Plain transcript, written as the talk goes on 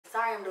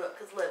Sorry I'm doing it,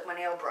 because look, my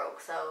nail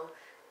broke. So,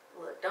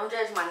 look, don't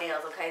judge my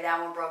nails, okay?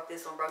 That one broke,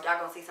 this one broke. Y'all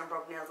gonna see some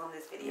broke nails on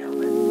this video.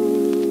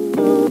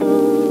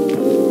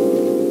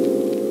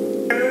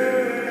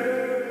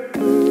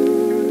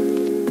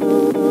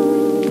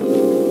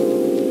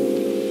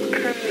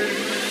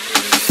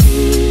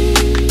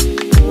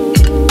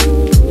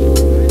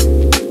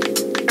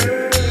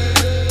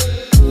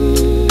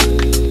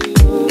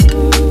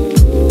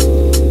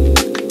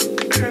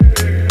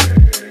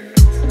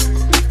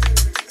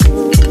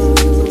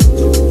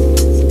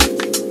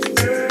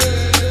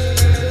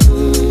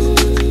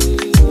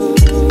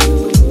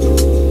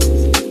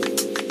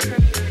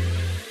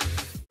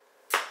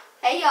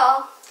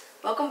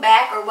 Welcome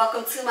back, or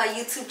welcome to my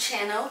YouTube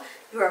channel.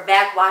 You are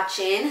back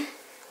watching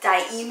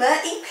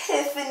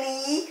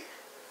Ʞ𝓰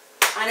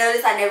I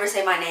notice I never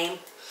say my name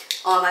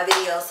on my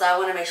videos, so I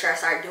want to make sure I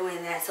start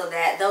doing that so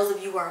that those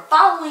of you who are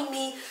following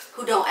me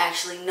who don't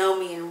actually know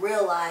me in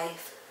real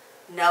life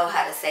know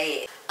how to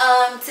say it.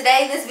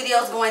 Today this video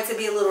is going to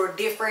be a little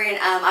different.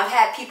 I've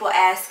had people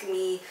ask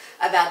me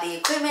about the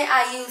equipment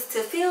I use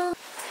to film.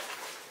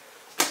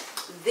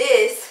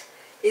 This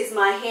is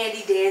my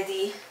handy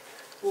dandy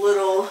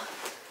little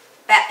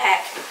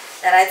backpack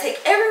that I take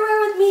everywhere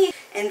with me,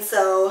 and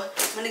so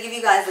I'm going to give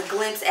you guys a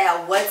glimpse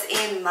at what's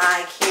in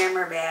my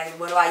camera bag.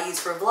 What do I use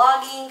for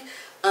vlogging?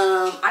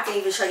 I can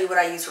even show you what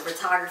I use for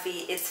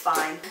photography. It's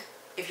fine.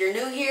 If you're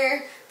new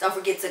here, don't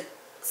forget to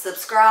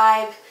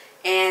subscribe,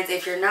 and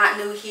if you're not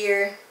new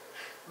here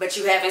but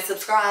you haven't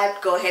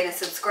subscribed, go ahead and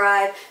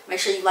subscribe. Make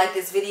sure you like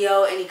this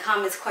video. Any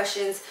comments,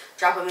 questions,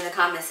 drop them in the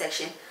comment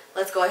section.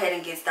 Let's go ahead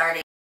and get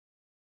started.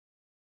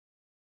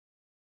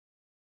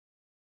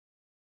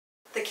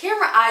 The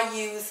camera I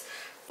use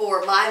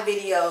for my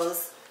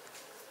videos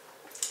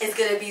is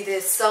going to be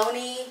this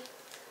Sony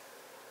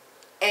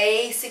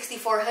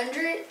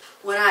A6400.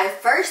 When I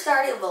first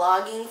started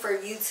vlogging for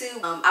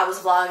YouTube, I was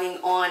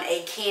vlogging on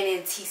a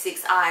Canon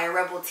T6i, a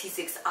Rebel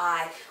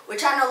T6i,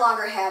 which I no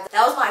longer have.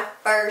 That was my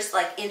first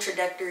like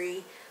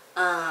introductory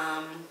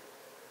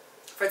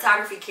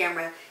photography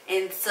camera,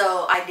 and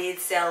so I did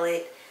sell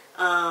it,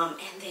 and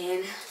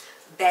then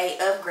they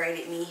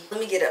upgraded me. Let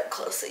me get up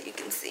close so you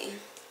can see.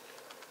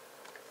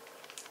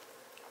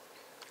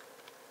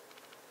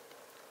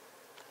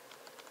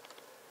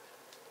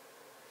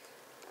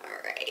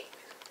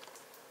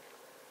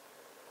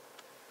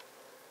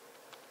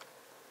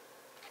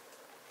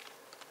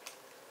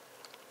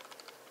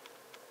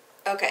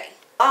 Okay,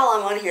 while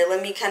I'm on here,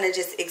 let me kind of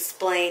just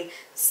explain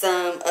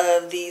some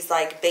of these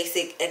like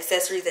basic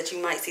accessories that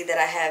you might see that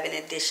I have in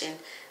addition.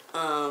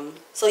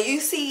 So you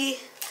see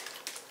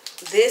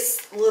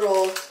this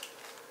little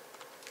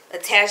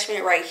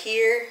attachment right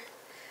here.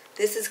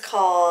 This is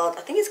called,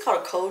 I think it's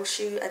called a cold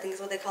shoot. I think is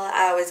what they call it.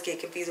 I always get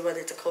confused whether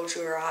it's a cold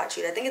shoot or a hot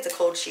shoot. I think it's a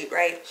cold shoot,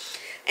 right?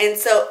 And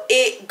so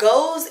it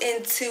goes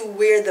into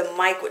where the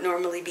mic would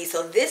normally be.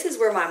 So this is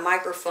where my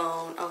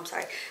microphone, oh, I'm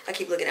sorry, I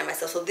keep looking at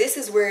myself. So this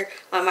is where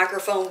my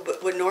microphone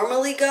would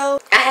normally go.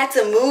 I had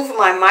to move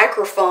my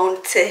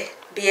microphone to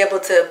be able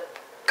to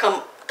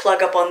come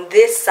plug up on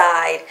this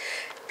side,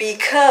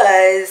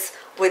 because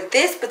with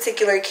this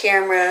particular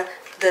camera,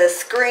 the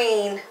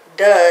screen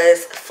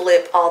does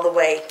flip all the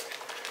way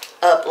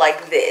up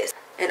like this.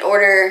 In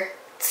order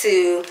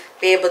to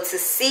be able to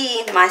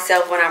see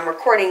myself when I'm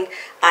recording,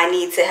 I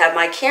need to have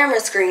my camera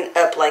screen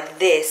up like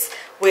this,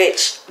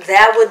 which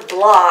that would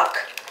block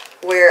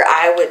where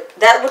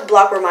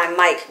block where my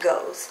mic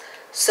goes.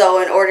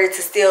 So in order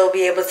to still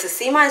be able to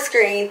see my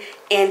screen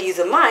and use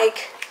a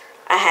mic,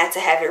 I had to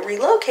have it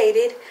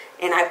relocated,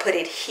 and I put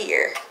it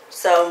here.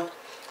 So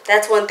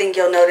that's one thing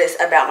you'll notice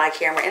about my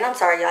camera. And I'm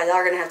sorry, y'all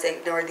are gonna have to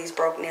ignore these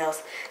broke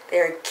nails.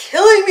 They're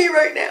killing me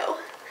right now.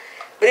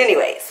 But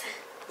anyways,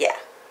 yeah.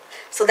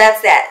 So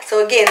that's that.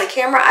 So again, the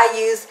camera I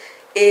use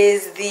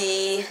is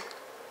the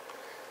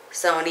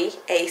Sony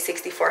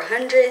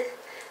A6400.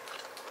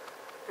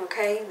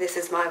 Okay, this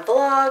is my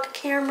vlog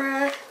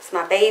camera. It's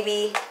my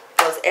baby. It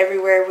goes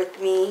everywhere with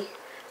me.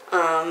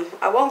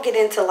 I won't get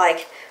into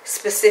like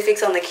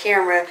specifics on the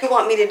camera. If you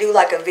want me to do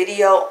like a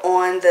video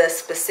on the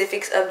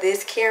specifics of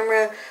this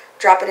camera,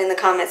 drop it in the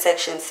comment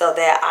section so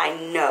that I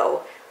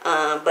know.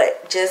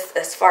 But just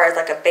as far as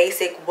like a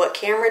basic, what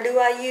camera do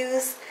I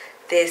use?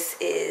 This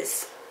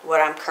is what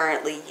I'm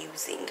currently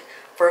using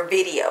for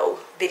video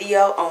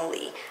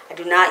only. I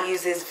do not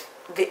use this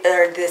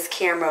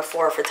camera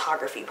for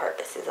photography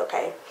purposes,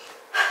 okay?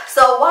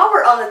 So while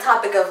we're on the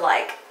topic of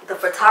like the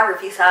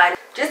photography side,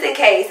 just in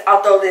case,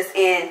 I'll throw this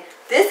in.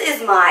 This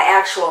is my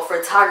actual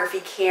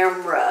photography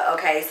camera,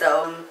 okay?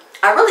 So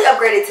I really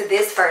upgraded to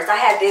this first. I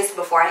had this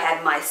before I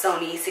had my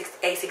Sony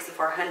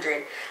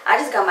A6400. I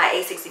just got my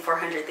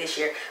A6400 this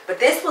year, but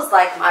this was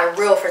like my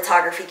real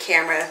photography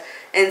camera.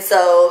 And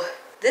so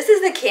this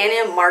is the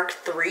Canon Mark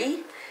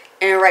III,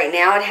 and right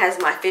now it has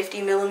my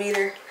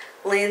 50mm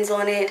lens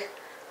on it,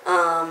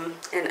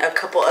 and a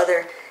couple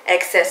other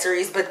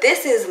accessories. But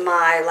this is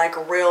my like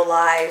real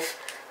life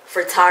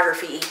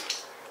photography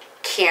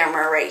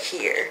camera right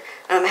here.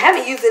 I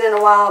haven't used it in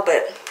a while,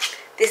 but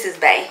this is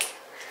bae.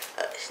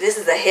 This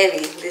is a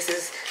heavy. This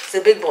is It's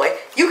a big boy.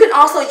 You can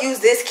also use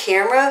this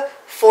camera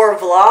for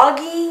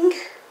vlogging.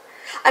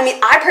 I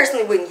mean, I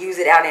personally wouldn't use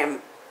it out in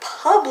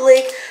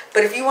public,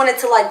 but if you wanted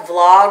to like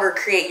vlog or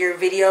create your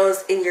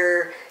videos in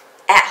your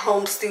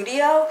at-home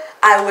studio,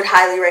 I would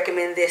highly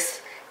recommend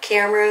this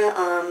camera.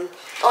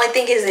 Only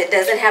thing is it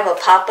doesn't have a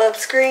pop-up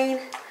screen.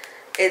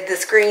 The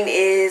screen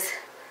is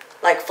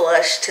like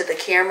flush to the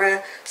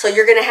camera, so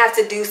you're gonna have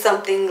to do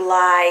something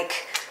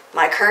like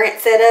my current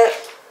setup.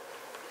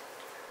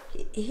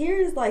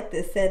 Here's like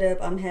the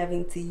setup I'm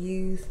having to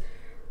use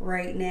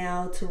right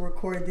now to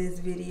record this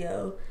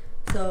video.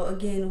 So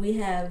again, we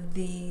have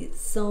the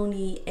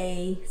Sony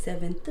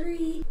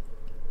A7iii.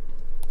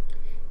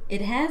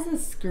 It has a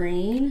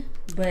screen,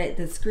 but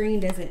the screen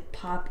doesn't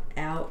pop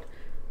out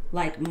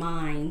like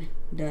mine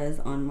does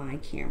on my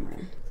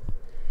camera.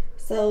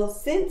 So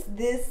since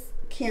this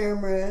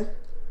camera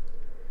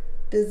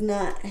does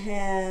not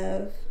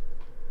have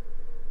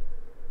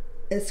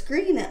a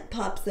screen that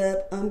pops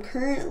up,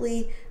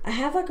 I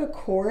have like a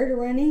cord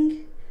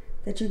running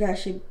that you guys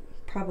should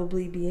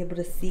probably be able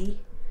to see,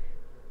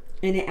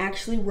 and it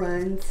actually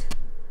runs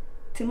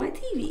to my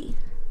TV.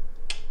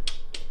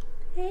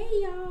 Hey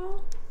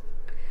y'all.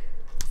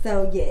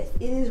 So yes,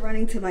 it is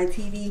running to my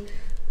TV.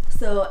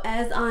 So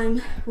as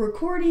I'm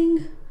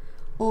recording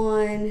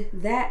on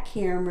that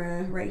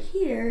camera right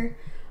here,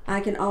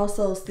 I can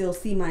also still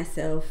see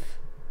myself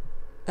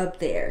up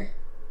there.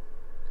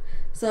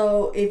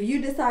 So if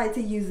you decide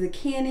to use the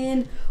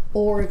Canon,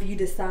 or if you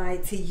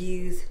decide to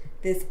use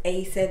this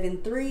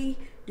A7iii,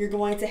 you're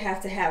going to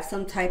have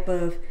some type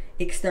of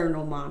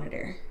external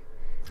monitor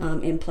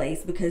in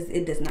place, because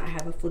it does not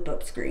have a flip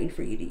up screen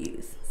for you to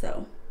use.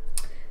 So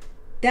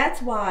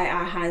that's why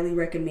I highly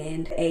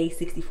recommend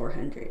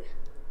A6400.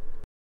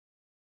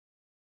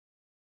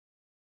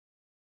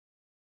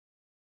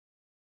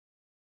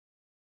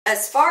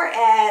 As far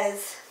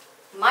as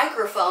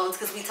microphones,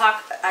 because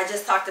I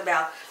just talked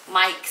about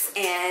mics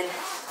and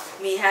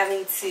me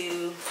having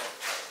to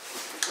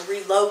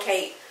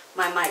relocate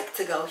my mic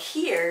to go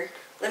here,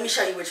 let me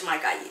show you which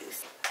mic I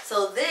use.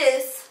 So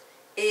this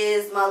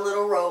is my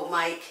little Rode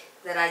mic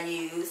that I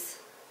use.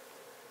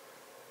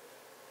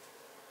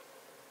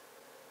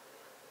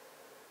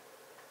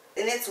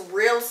 And it's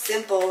real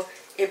simple.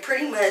 It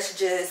pretty much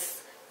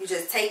you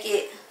just take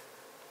it,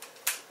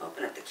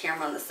 open up the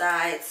camera on the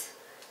sides,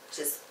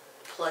 just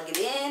plug it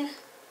in,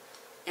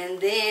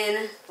 and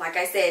then, like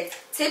I said,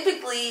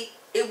 typically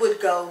it would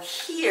go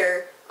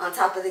here on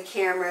top of the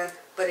camera,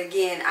 but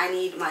again, I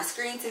need my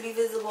screen to be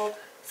visible,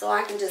 so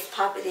I can just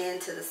pop it in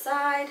to the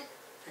side.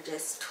 I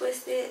just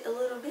twist it a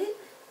little bit,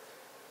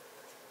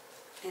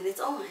 and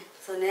it's on.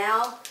 So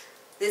now,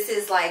 this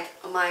is like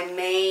my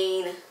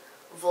main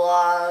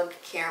vlog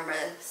camera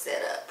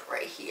setup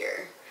right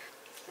here.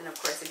 And of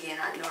course, again,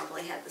 I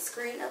normally have the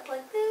screen up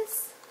like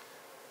this.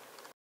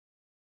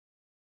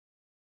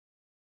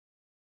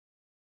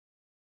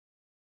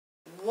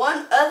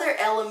 One other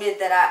element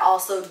that I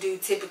also do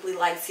typically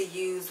like to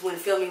use when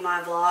filming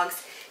my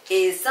vlogs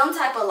is some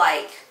type of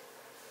like,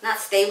 not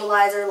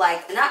stabilizer,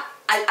 like,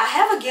 I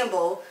have a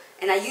gimbal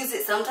and I use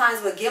it sometimes,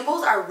 but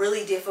gimbals are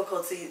really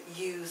difficult to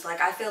use. Like,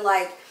 I feel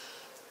like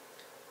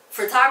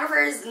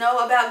photographers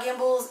know about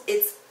gimbals.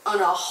 It's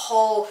on a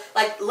whole,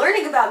 like,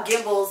 learning about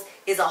gimbals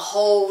is a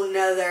whole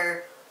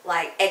nother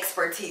like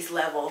expertise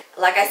level.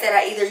 Like I said,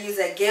 I either use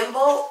a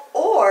gimbal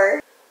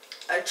or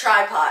a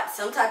tripod,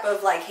 some type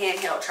of like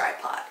handheld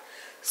tripod.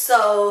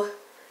 So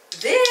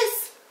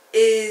this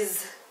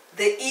is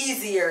the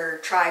easier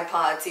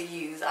tripod to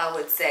use, I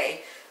would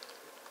say.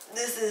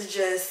 This is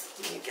just,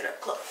 let me get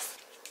up close.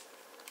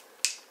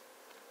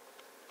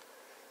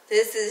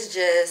 This is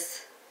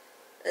just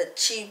a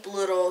cheap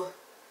little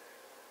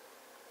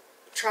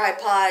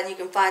tripod. You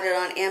can find it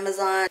on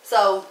Amazon.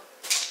 So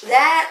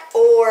that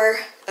or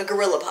a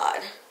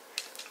GorillaPod.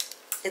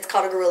 It's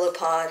called a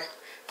GorillaPod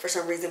for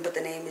some reason, but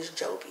the name is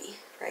Joby,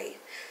 right?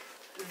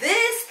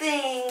 This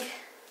thing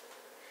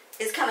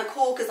is kind of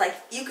cool because like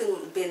you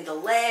can bend the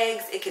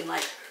legs, it can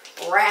like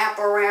wrap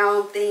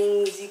around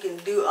things, you can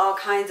do all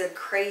kinds of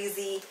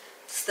crazy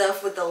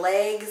stuff with the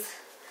legs.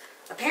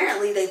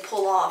 Apparently they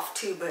pull off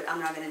too, but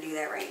I'm not going to do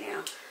that right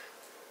now.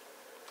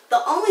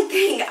 The only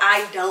thing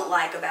I don't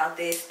like about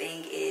this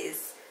thing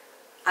is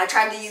I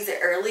tried to use it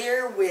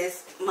earlier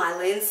with my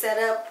lens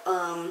setup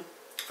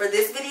for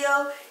this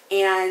video,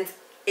 and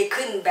it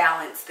couldn't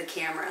balance the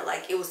camera.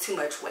 Like, it was too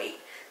much weight.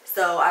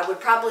 So I would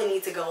probably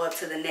need to go up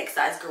to the next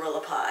size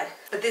GorillaPod.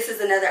 But this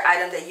is another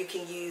item that you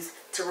can use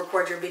to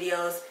record your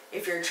videos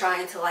if you're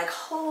trying to like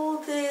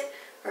hold it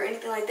or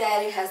anything like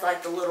that. It has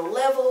like the little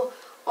level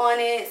on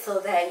it so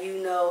that you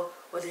know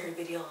whether your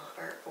video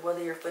or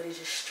whether your footage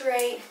is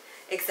straight,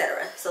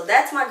 etc. So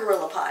that's my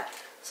GorillaPod.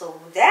 So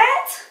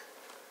that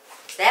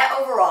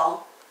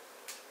overall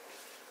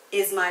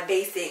is my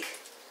basic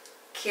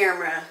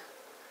camera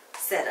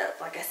setup.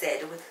 Like I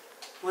said, with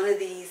one of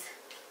these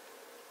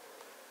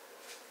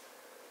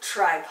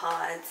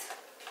tripods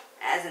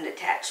as an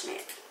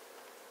attachment.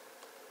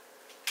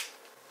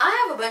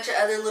 I have a bunch of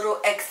other little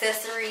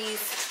accessories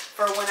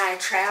for when I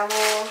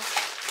travel.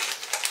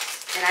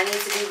 and I need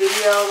to do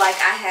video, like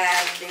I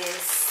have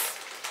this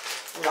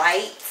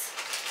light.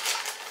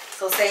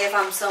 So say if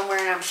I'm somewhere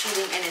and I'm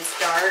shooting and it's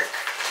dark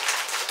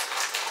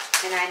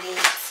and I need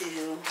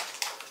to,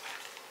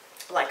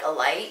 like a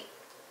light,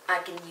 I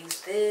can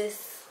use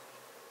this.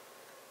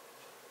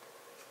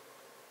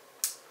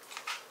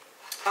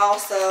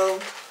 Also,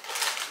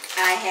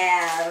 I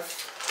have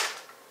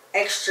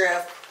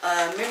extra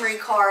memory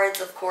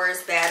cards, of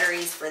course,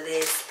 batteries for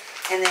this.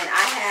 And then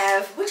I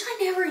have, which I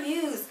never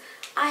use,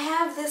 I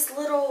have this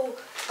little,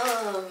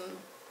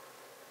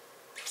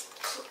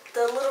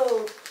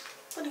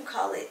 what do you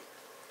call it?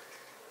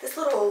 This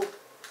little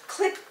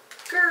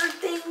clicker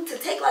thing to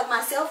take like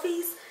my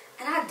selfies.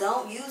 And I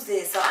don't use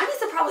this, so I need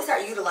to probably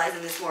start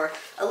utilizing this more.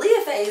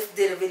 Aaliyah Face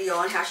did a video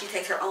on how she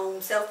takes her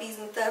own selfies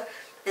and stuff,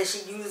 and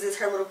she uses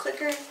her little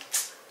clicker.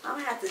 I'm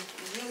gonna have to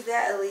use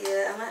that,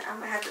 Aaliyah. I'm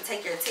gonna have to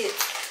take your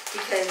tips,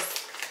 because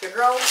your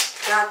girl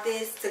got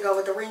this to go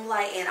with the ring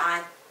light, and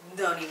I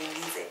don't even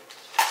use it.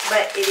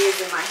 But it is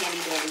in my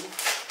handy dandy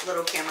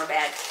little camera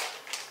bag.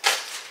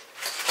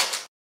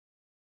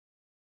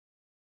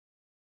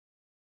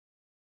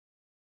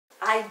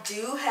 I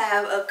do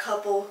have a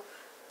couple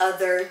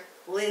other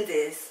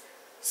lenses,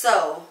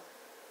 so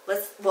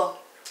let's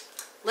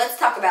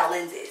talk about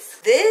lenses.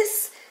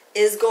 This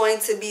is going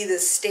to be the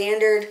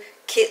standard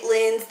kit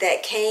lens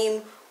that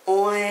came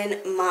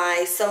on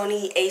my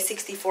Sony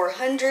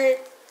A6400.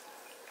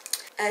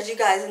 As you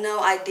guys know,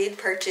 I did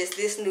purchase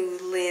this new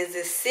lens,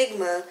 this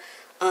Sigma,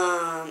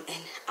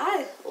 and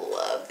I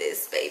love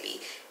this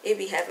baby. It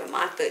be having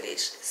my footage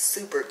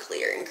super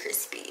clear and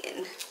crispy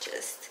and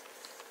just,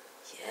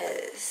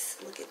 yes,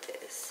 look at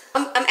this.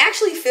 I'm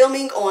actually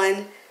filming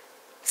on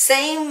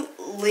same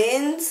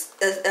lens,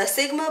 a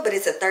Sigma, but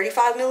it's a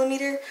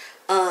 35mm.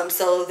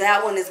 So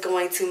that one is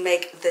going to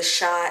make the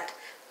shot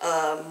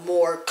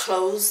more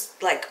close,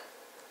 like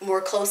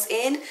more close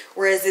in,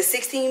 whereas the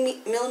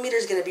 16mm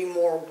is going to be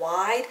more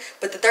wide,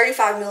 but the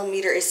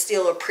 35mm is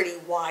still a pretty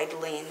wide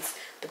lens.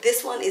 But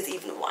this one is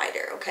even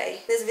wider, okay?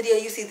 This video,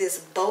 you see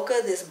this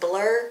bokeh, this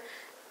blur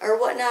or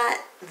whatnot,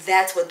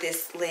 that's what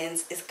this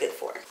lens is good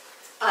for.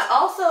 I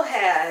also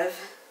have,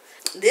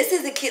 this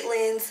is a kit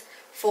lens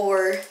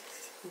for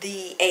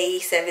the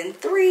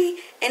A7 III,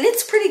 and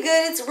it's pretty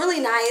good. It's really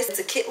nice. It's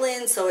a kit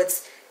lens, so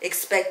it's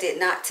expected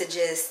not to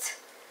just,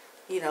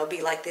 you know,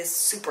 be like this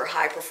super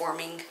high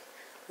performing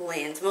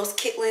lens. Most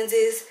kit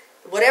lenses,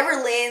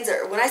 whatever lens,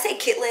 or when I say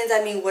kit lens,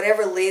 I mean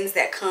whatever lens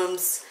that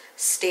comes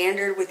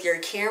standard with your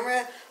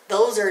camera,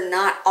 those are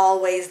not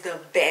always the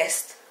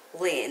best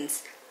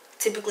lens.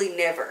 Typically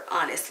never,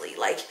 honestly.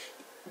 Like,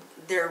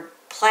 they're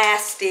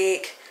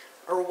plastic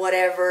or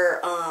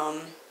whatever,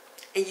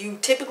 and you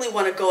typically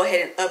want to go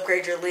ahead and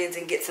upgrade your lens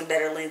and get some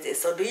better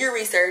lenses. So do your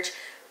research,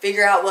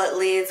 figure out what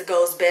lens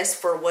goes best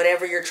for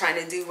whatever you're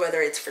trying to do,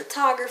 whether it's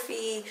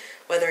photography,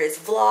 whether it's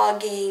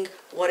vlogging,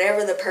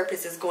 whatever the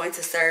purpose is going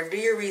to serve. Do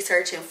your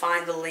research and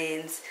find the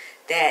lens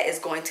that is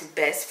going to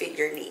best fit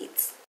your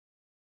needs.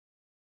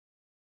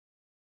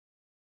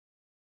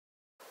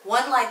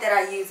 One light that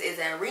I use is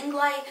a ring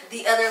light.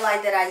 The other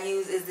light that I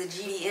use is the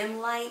GVM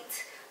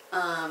light,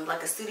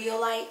 like a studio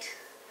light.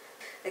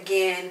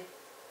 Again,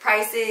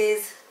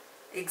 prices,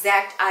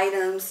 exact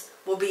items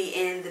will be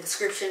in the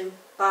description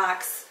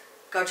box.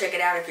 Go check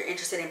it out if you're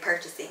interested in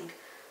purchasing.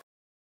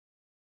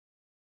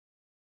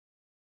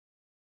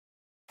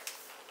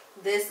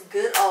 This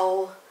good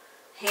old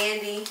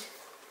handy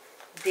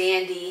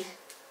dandy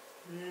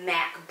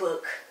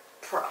MacBook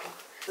Pro.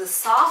 The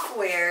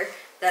software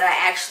that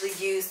I actually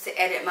use to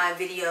edit my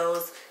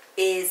videos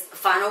is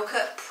Final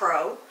Cut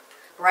Pro.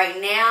 Right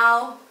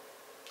now,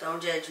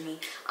 don't judge me,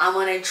 I'm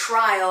on a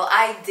trial.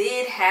 I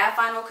did have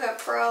Final Cut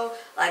Pro,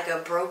 like a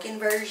broken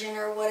version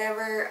or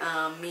whatever,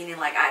 meaning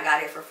like I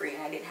got it for free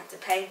and I didn't have to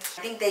pay.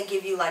 I think they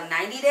give you like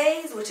 90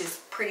 days, which is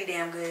pretty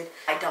damn good.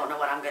 I don't know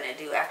what I'm gonna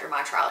do after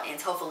my trial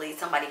ends. Hopefully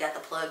somebody got the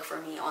plug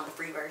for me on the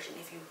free version.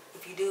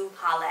 If you do,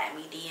 holla at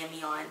me, DM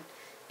me on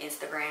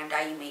Instagram,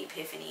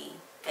 𝐷𝐼UMA_Epiphany,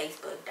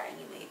 Facebook,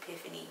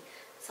 𝐷𝐼UMA_Epiphany.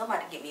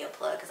 Somebody get me a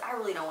plug, because I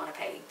really don't want to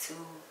pay $2,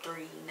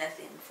 $3,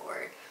 nothing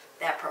for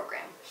that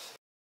program.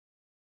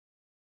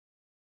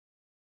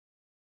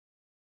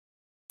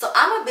 So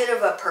I'm a bit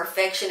of a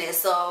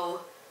perfectionist, so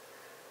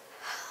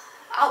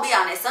I'll be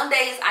honest, some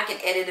days I can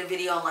edit a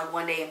video in like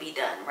one day and be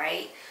done,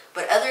 right?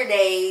 But other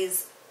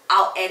days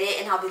I'll edit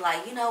and I'll be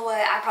like, you know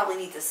what, I probably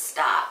need to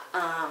stop,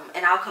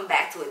 and I'll come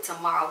back to it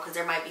tomorrow because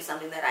there might be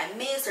something that I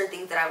missed or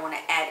things that I want to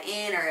add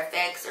in or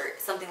effects or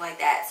something like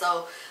that.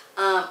 So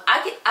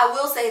I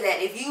will say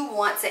that if you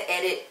want to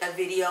edit a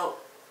video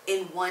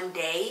in one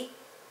day,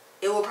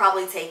 it will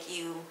probably take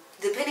you,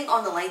 depending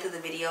on the length of the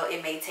video,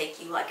 it may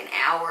take you like an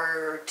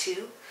hour or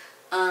two,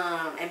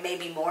 and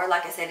maybe more.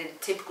 Like I said,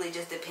 it typically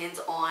just depends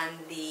on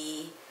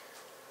the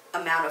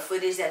amount of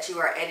footage that you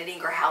are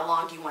editing or how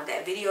long you want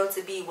that video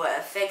to be, what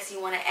effects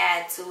you want to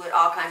add to it,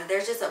 all kinds of,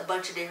 there's just a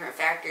bunch of different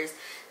factors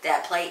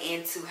that play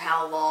into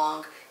how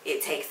long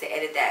it takes to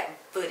edit that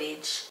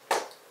footage.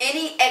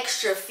 Any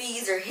extra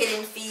fees or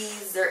hidden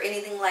fees or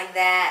anything like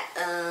that,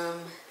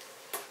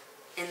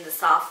 and the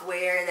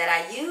software that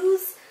I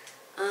use.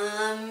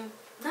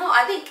 No,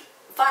 I think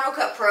Final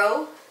Cut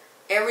Pro,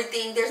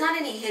 everything, there's not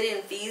any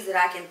hidden fees that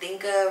I can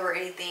think of or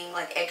anything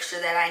like extra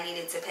that I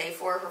needed to pay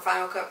for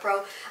Final Cut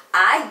Pro.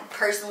 I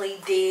personally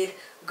did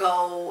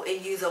go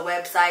and use a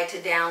website to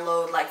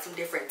download like some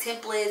different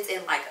templates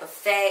and like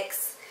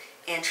effects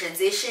and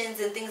transitions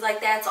and things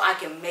like that, so I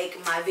can make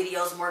my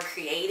videos more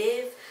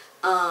creative.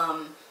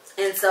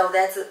 And so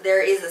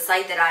there is a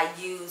site that I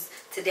use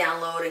to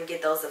download and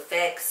get those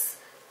effects.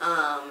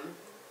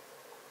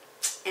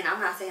 And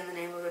I'm not saying the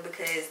name of it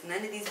because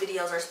none of these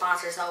videos are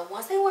sponsored. So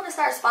once they want to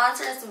start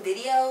sponsoring some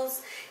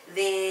videos,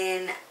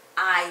 then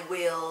I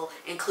will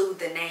include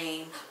the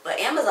name. But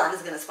Amazon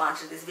is going to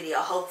sponsor this video,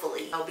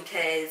 hopefully,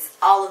 because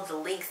all of the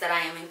links that I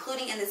am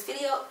including in this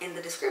video in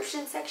the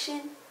description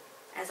section,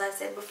 as I've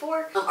said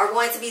before, are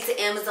going to be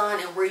to Amazon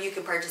and where you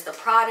can purchase the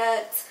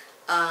product.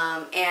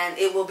 And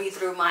it will be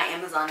through my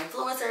Amazon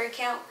influencer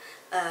account.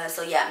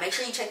 So yeah, make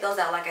sure you check those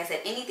out. Like I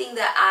said, anything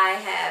that I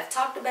have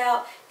talked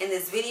about in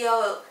this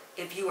video,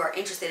 if you are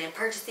interested in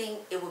purchasing,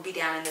 it will be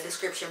down in the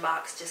description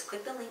box. Just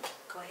click the link.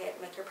 Go ahead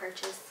and make your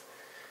purchase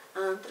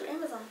through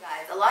Amazon.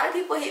 Guys, a lot of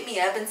people hit me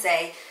up and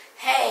say,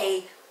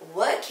 hey,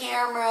 what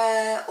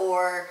camera,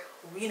 or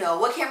you know,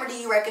 what camera do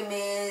you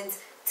recommend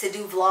to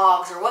do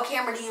vlogs, or what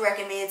camera do you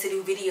recommend to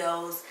do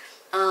videos?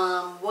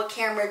 What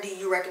camera do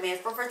you recommend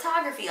for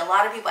photography? A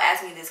lot of people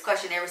ask me this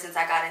question ever since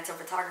I got into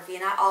photography,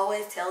 and I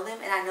always tell them,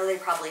 and I know they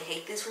probably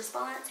hate this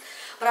response,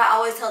 but I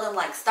always tell them,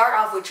 like, start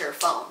off with your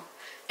phone.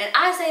 And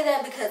I say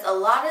that because a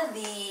lot of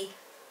the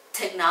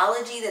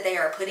technology that they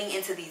are putting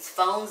into these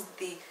phones,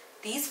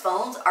 these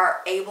phones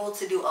are able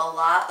to do a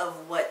lot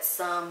of what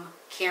some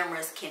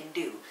cameras can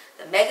do.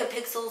 The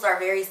megapixels are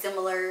very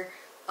similar.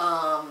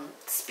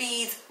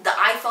 Speeds, the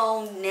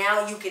iPhone,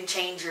 now you can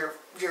change your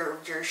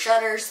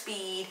shutter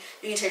speed,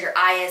 you can change your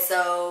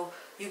ISO,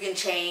 you can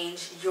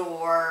change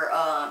your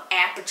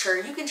aperture,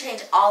 you can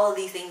change all of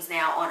these things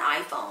now on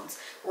iPhones,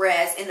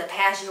 whereas in the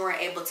past you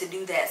weren't able to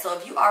do that. So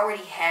if you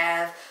already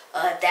have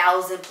a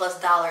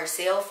 $1,000+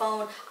 cell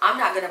phone, I'm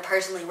not going to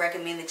personally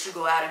recommend that you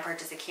go out and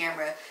purchase a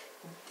camera,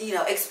 you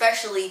know,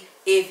 especially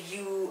if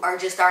you are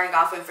just starting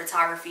off in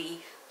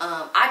photography.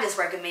 I just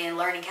recommend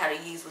learning how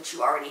to use what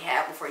you already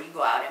have before you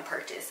go out and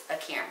purchase a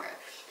camera.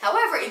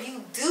 However, if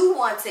you do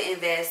want to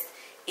invest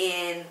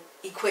in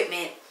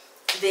equipment,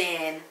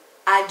 then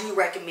I do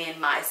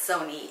recommend my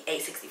Sony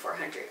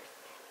A6400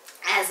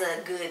 as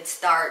a good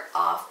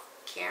start-off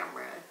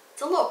camera.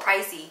 It's a little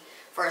pricey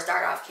for a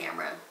start-off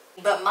camera.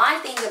 But my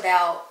thing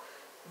about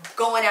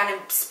going out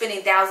and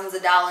spending thousands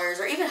of dollars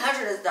or even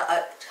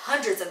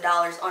hundreds of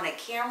dollars on a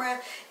camera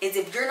is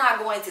if you're not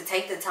going to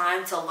take the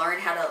time to learn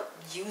how to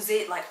use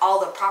it, like all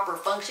the proper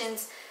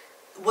functions,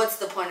 what's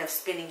the point of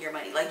spending your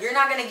money? Like, you're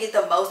not going to get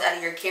the most out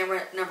of your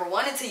camera, number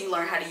one, until you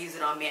learn how to use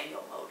it on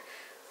manual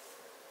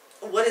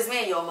mode. What is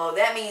manual mode?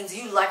 That means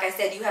you, like I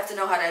said, you have to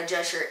know how to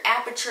adjust your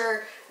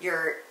aperture,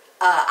 your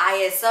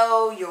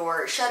ISO,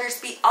 your shutter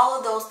speed, all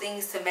of those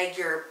things to make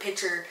your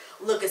picture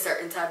look a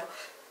certain type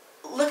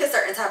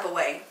of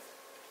way.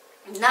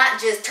 Not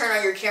just turn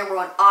on your camera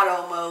on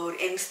auto mode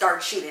and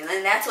start shooting.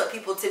 And that's what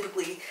people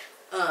typically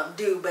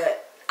do.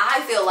 But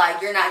I feel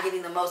like you're not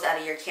getting the most out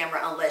of your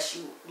camera unless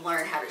you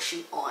learn how to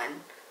shoot on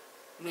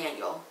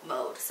manual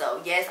mode.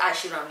 So yes, I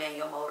shoot on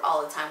manual mode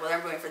all the time. Whether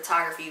I'm doing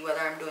photography, whether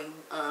I'm doing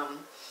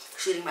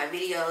shooting my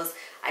videos,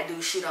 I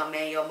do shoot on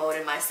manual mode.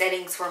 And my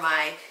settings for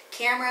my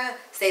camera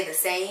stay the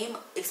same,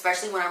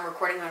 especially when I'm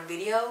recording on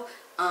video.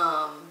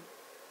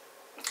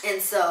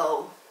 And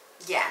so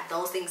yeah,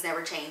 those things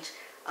never change.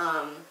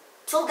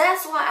 So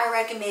that's why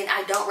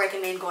I don't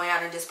recommend going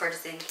out and just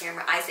purchasing a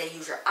camera. I say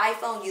use your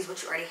iPhone, use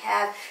what you already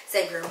have,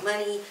 save your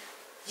money.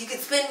 You can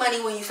spend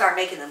money when you start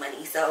making the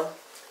money. So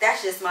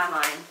that's just my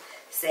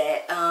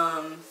mindset.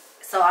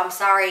 So I'm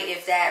sorry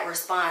if that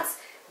response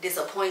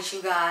disappoints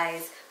you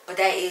guys, but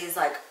that is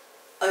like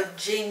a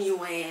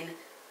genuine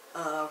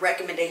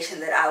recommendation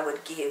that I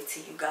would give to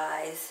you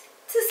guys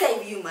to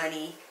save you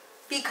money,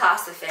 be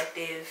cost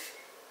effective,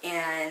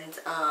 and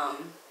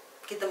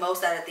get the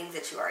most out of things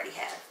that you already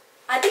have.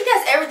 I think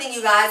that's everything,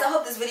 you guys. I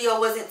hope this video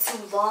wasn't too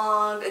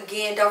long.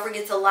 Again, don't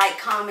forget to like,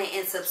 comment,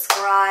 and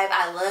subscribe.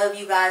 I love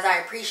you guys. I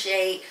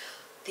appreciate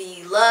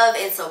the love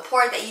and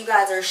support that you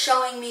guys are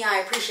showing me. I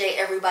appreciate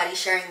everybody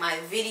sharing my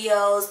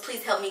videos.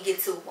 Please help me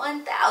get to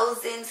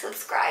 1,000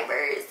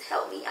 subscribers.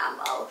 Help me. I'm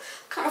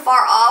kind of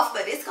far off,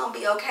 but it's going to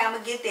be okay. I'm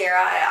going to get there.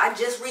 I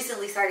just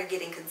recently started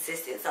getting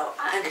consistent, so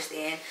I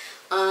understand.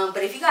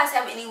 But if you guys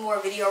have any more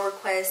video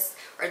requests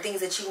or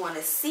things that you want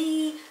to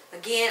see,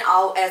 again,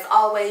 as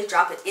always,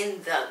 drop it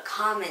in the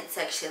comment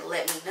section.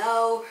 Let me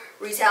know.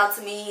 Reach out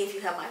to me if you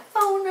have my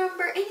phone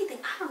number, anything.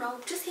 I don't know.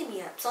 Just hit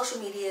me up.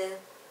 Social media.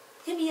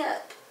 Hit me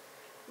up.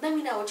 Let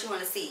me know what you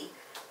want to see.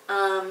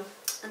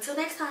 Until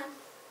next time,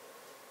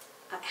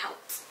 I'm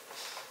out.